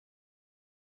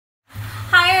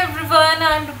everyone,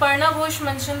 I'm Ruparna Ghosh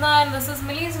Manchanda and this is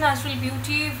Millie's Natural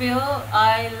Beauty, where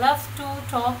I love to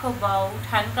talk about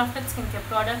handcrafted skincare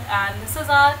product, and this is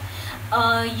our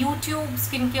YouTube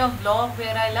skincare vlog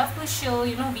where I love to show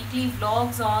weekly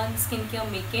vlogs on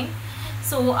skincare making.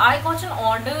 So I got an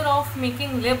order of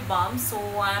making lip balm, so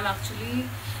I am actually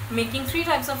making three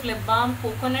types of lip balm: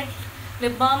 coconut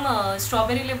lip balm,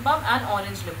 strawberry lip balm and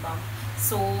orange lip balm.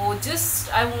 So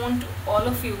just I want all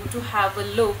of you to have a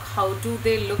look how do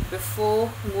they look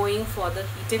before going for the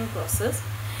heating process.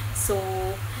 So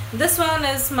this one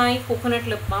is my coconut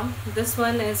lip balm, this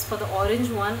one is for the orange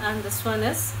one, and this one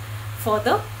is for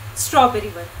the strawberry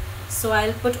one. So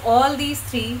I'll put all these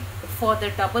three for the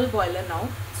double boiler now.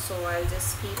 So I'll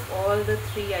just keep all the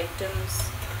three items,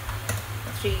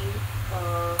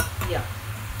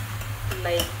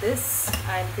 like this.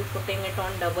 I'll be putting it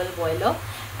on double boiler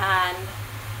and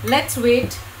let's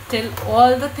wait till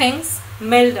all the things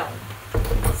melt down.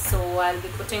 So I'll be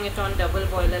putting it on double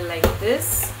boiler like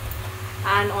this,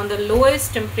 and on the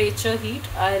lowest temperature heat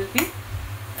I'll be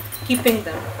keeping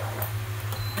them.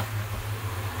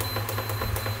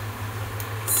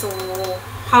 So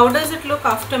how does it look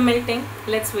after melting?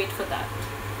 Let's wait for that.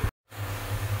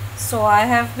 So I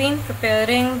have been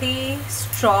preparing the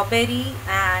strawberry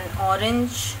and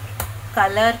orange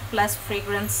color plus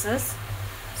fragrances.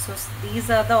 So these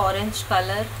are the orange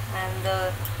color and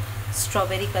the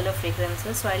strawberry color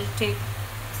fragrances. So I'll take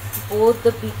both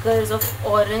the beakers of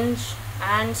orange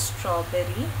and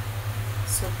strawberry.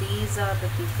 So these are the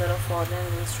beaker of orange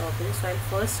and strawberry. So I'll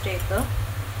first take the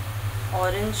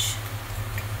orange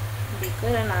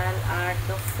beaker and I'll add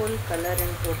the full color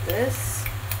into this,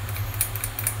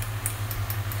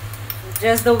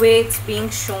 just the way it's being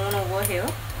shown over here.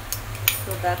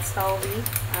 So that's how we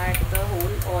add the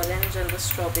whole orange and the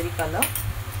strawberry color.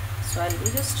 So I'll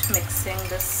be just mixing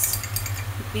this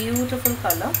beautiful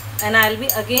color, and I'll be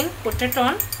again put it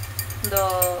on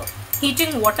the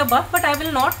heating water bath, but I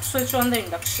will not switch on the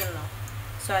induction now.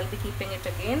 So I'll be keeping it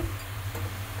again.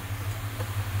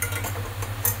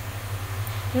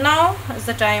 Now is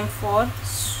the time for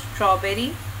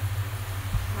strawberry,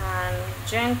 and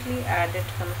gently add it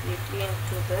completely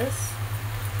into this.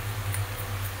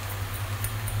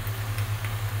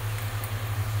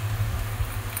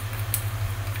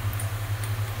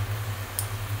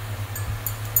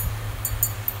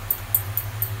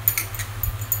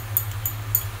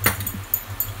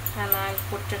 And I'll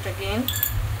put it again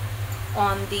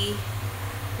on the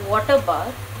water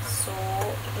bath. So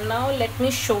now let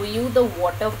me show you the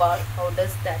water bath. How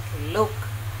does that look?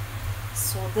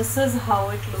 So this is how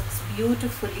it looks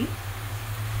beautifully,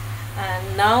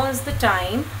 and now is the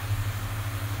time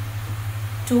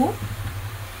to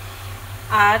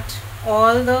add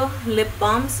all the lip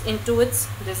balms into its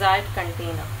desired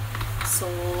container. So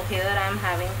here I am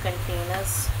having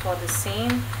containers for the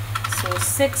same. So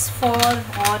 6 for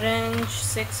orange,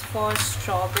 6 for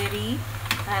strawberry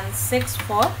and 6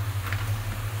 for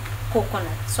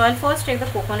coconut. So I'll first take the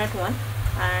coconut one,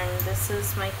 and this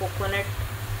is my coconut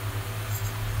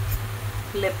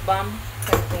lip balm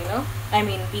container,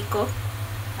 beaker.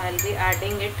 I'll be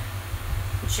adding it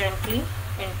gently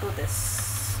into this.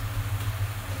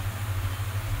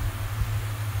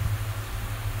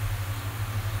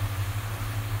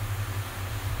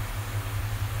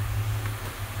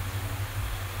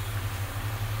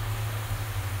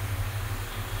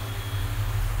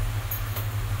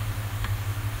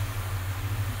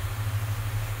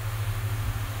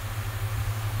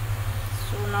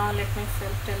 Now let me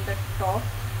fill till the top.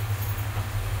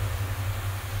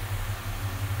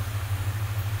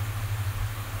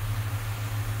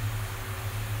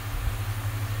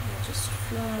 Just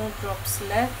few more drops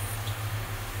left.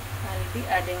 I'll be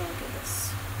adding into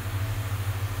this.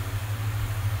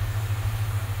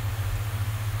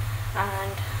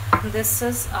 And this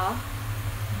is a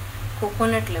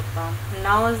coconut lip balm.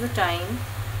 Now is the time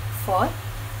for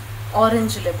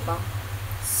orange lip balm.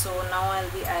 So now I'll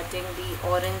be adding the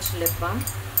orange lip balm.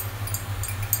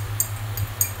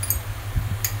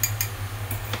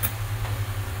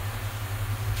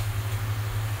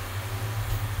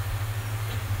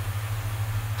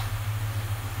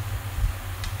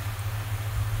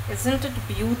 Isn't it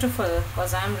beautiful?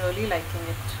 Because I'm really liking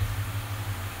it.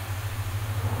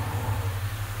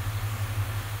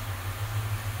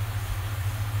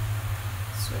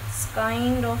 So it's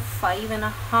kind of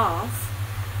 5.5,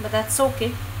 but that's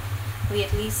okay. We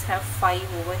at least have 5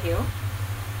 over here.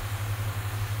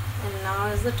 And now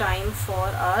is the time for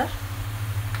our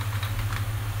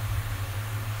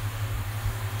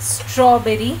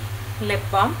strawberry lip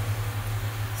balm.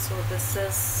 So this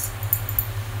is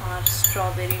our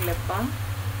strawberry lip balm.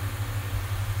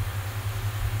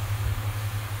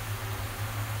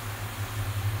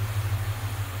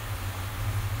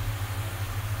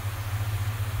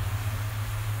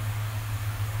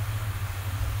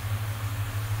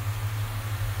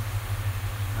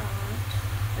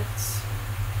 it's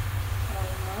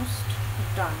almost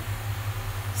done.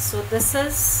 So this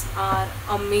is our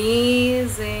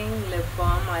amazing lip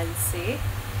balm, I'll say,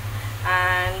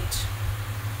 and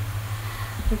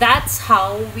that's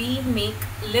how we make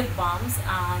lip balms.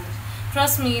 And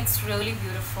trust me, it's really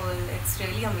beautiful, it's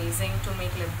really amazing to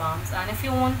make lip balms. And if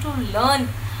you want to learn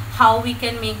how we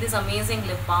can make these amazing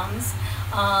lip balms,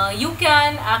 you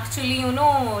can actually,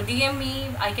 DM me.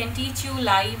 I can teach you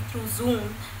live through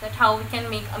Zoom that how we can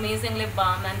make amazing lip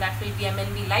balm, and that will be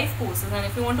MNB live courses. And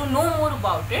if you want to know more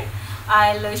about it,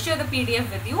 I'll share the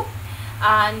PDF with you.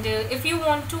 And if you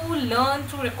want to learn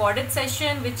through recorded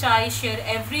session, which I share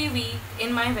every week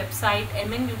in my website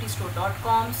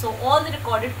mnbeautystore.com, so all the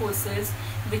recorded courses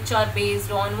which are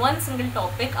based on one single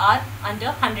topic are under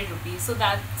 100 rupees. So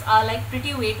that's a like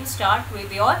pretty way to start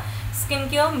with your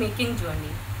skincare making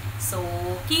journey. So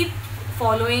keep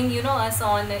following us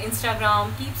on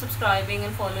Instagram, keep subscribing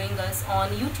and following us on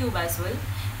YouTube as well,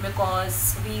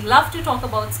 because we love to talk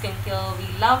about skincare.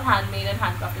 We love handmade and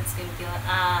handcrafted skincare,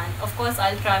 and of course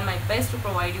I'll try my best to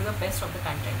provide you the best of the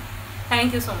content.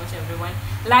 Thank you so much everyone.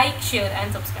 Like, share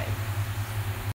and subscribe.